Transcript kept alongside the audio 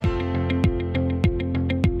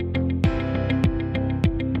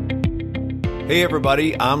Hey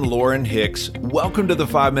everybody, I'm Lauren Hicks. Welcome to the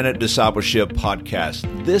 5-Minute Discipleship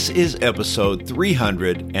Podcast. This is episode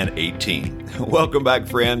 318. Welcome back,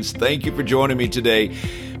 friends. Thank you for joining me today.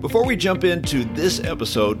 Before we jump into this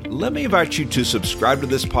episode, let me invite you to subscribe to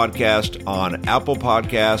this podcast on Apple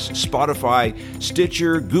Podcasts, Spotify,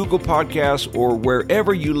 Stitcher, Google Podcasts, or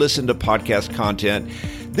wherever you listen to podcast content.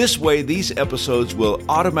 This way, these episodes will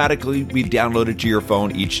automatically be downloaded to your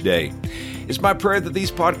phone each day. It's my prayer that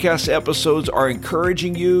these podcast episodes are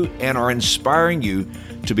encouraging you and are inspiring you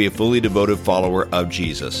to be a fully devoted follower of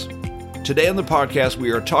Jesus. Today on the podcast,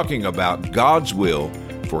 we are talking about God's will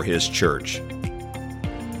for His church.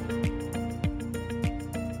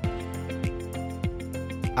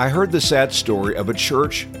 I heard the sad story of a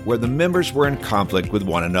church where the members were in conflict with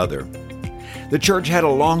one another. The church had a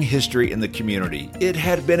long history in the community. It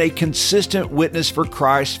had been a consistent witness for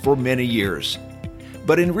Christ for many years.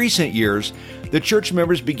 But in recent years, the church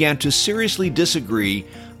members began to seriously disagree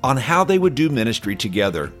on how they would do ministry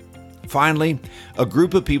together. Finally, a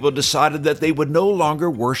group of people decided that they would no longer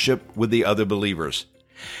worship with the other believers.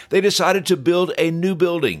 They decided to build a new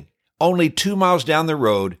building only 2 miles down the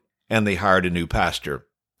road, and they hired a new pastor.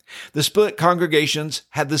 The split congregations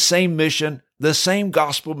had the same mission, the same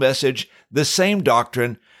gospel message, the same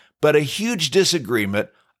doctrine, but a huge disagreement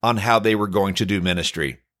on how they were going to do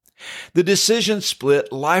ministry. The decision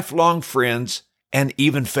split lifelong friends and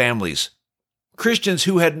even families. Christians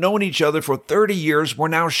who had known each other for 30 years were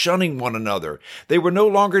now shunning one another. They were no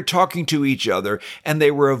longer talking to each other, and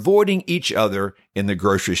they were avoiding each other in the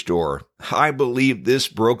grocery store. I believe this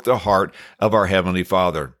broke the heart of our Heavenly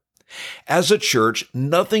Father. As a church,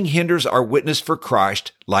 nothing hinders our witness for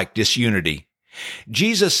Christ like disunity.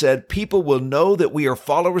 Jesus said people will know that we are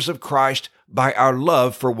followers of Christ by our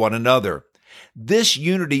love for one another. This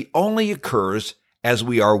unity only occurs as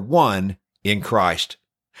we are one in Christ.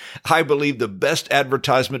 I believe the best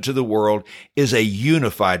advertisement to the world is a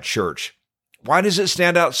unified church. Why does it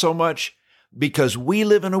stand out so much? Because we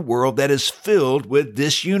live in a world that is filled with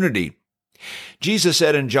disunity. Jesus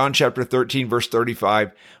said in John chapter 13, verse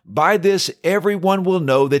 35, "By this everyone will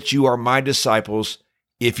know that you are my disciples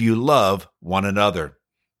if you love one another."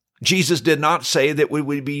 Jesus did not say that we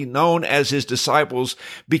would be known as His disciples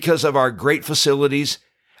because of our great facilities,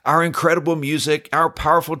 our incredible music, our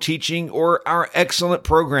powerful teaching, or our excellent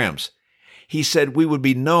programs. He said we would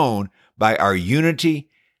be known by our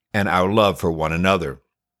unity and our love for one another.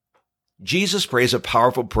 Jesus prays a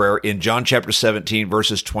powerful prayer in John chapter 17,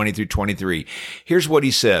 verses 20 through 23. Here's what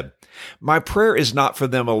He said, "My prayer is not for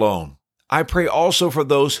them alone. I pray also for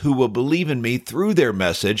those who will believe in me through their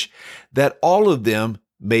message, that all of them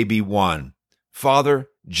may be one. Father,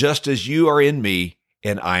 just as you are in me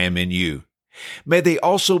and I am in you. May they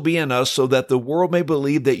also be in us so that the world may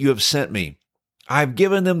believe that you have sent me. I have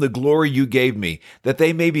given them the glory you gave me, that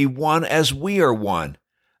they may be one as we are one.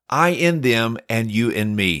 I in them and you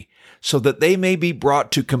in me, so that they may be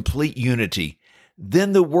brought to complete unity.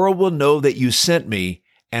 Then the world will know that you sent me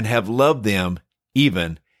and have loved them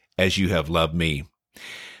even as you have loved me."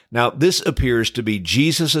 Now, this appears to be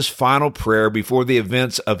Jesus' final prayer before the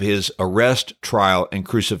events of His arrest, trial, and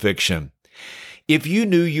crucifixion. If you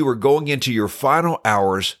knew you were going into your final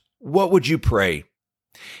hours, what would you pray?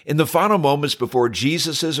 In the final moments before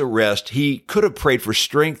Jesus' arrest, He could have prayed for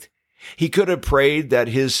strength. He could have prayed that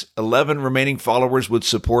His 11 remaining followers would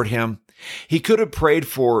support Him. He could have prayed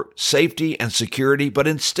for safety and security, but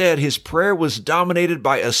instead His prayer was dominated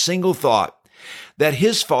by a single thought, that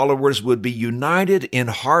His followers would be united in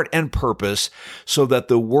heart and purpose so that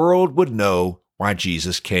the world would know why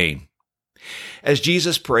Jesus came. As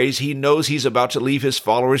Jesus prays, He knows He's about to leave His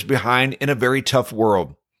followers behind in a very tough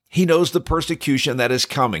world. He knows the persecution that is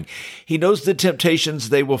coming. He knows the temptations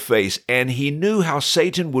they will face, and He knew how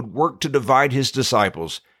Satan would work to divide His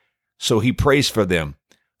disciples. So He prays for them.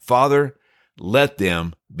 Father, let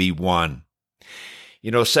them be one. You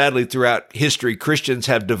know, sadly, throughout history, Christians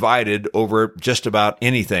have divided over just about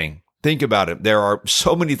anything. Think about it. There are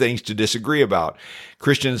so many things to disagree about.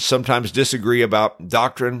 Christians sometimes disagree about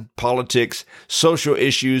doctrine, politics, social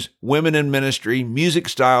issues, women in ministry, music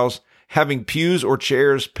styles, having pews or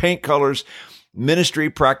chairs, paint colors, ministry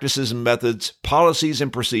practices and methods, policies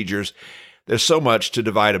and procedures. There's so much to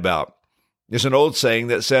divide about. There's an old saying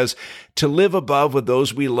that says, "To live above with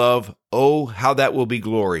those we love, oh, how that will be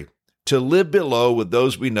glory. To live below with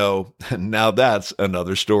those we know, now that's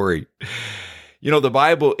another story." You know, the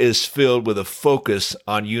Bible is filled with a focus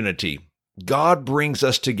on unity. God brings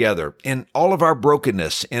us together in all of our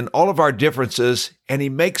brokenness, in all of our differences, and He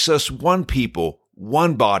makes us one people,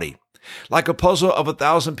 one body. Like a puzzle of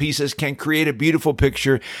 1,000 pieces can create a beautiful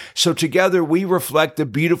picture, so together we reflect the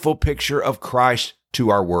beautiful picture of Christ to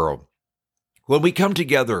our world. When we come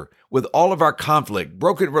together with all of our conflict,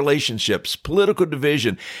 broken relationships, political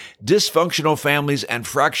division, dysfunctional families, and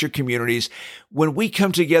fractured communities, when we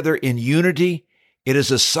come together in unity, it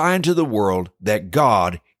is a sign to the world that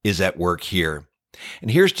God is at work here.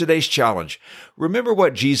 And here's today's challenge. Remember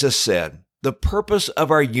what Jesus said. The purpose of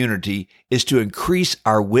our unity is to increase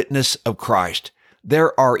our witness of Christ.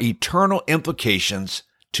 There are eternal implications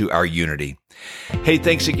to our unity. Hey,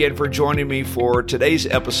 thanks again for joining me for today's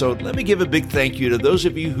episode. Let me give a big thank you to those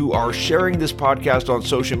of you who are sharing this podcast on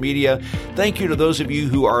social media. Thank you to those of you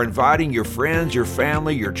who are inviting your friends, your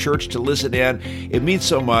family, your church to listen in. It means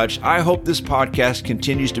so much. I hope this podcast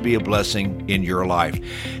continues to be a blessing in your life.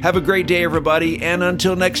 Have a great day, everybody, and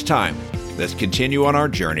until next time, let's continue on our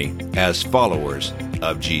journey as followers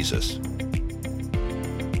of Jesus.